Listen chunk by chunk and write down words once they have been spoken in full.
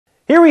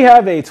Here we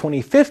have a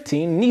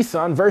 2015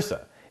 Nissan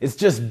Versa. It's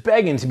just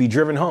begging to be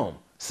driven home,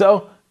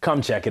 so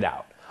come check it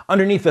out.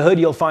 Underneath the hood,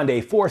 you'll find a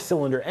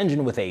 4-cylinder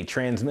engine with a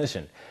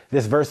transmission.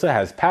 This Versa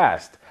has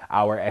passed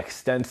our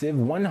extensive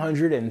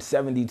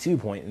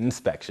 172-point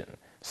inspection,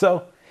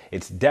 so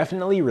it's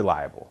definitely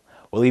reliable.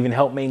 We'll even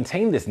help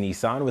maintain this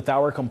Nissan with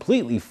our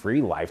completely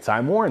free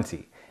lifetime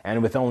warranty.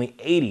 And with only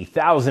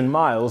 80,000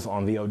 miles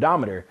on the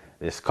odometer,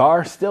 this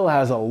car still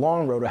has a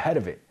long road ahead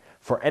of it.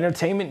 For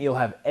entertainment, you'll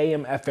have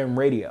AM/FM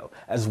radio,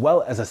 as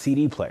well as a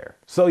CD player,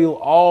 so you'll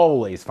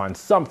always find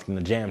something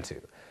to jam to.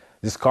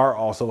 This car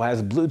also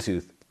has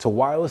Bluetooth to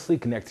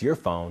wirelessly connect your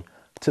phone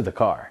to the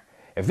car.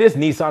 If this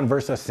Nissan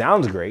Versa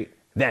sounds great,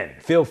 then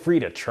feel free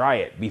to try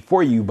it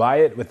before you buy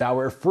it with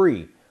our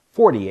free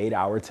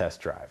 48-hour test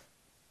drive.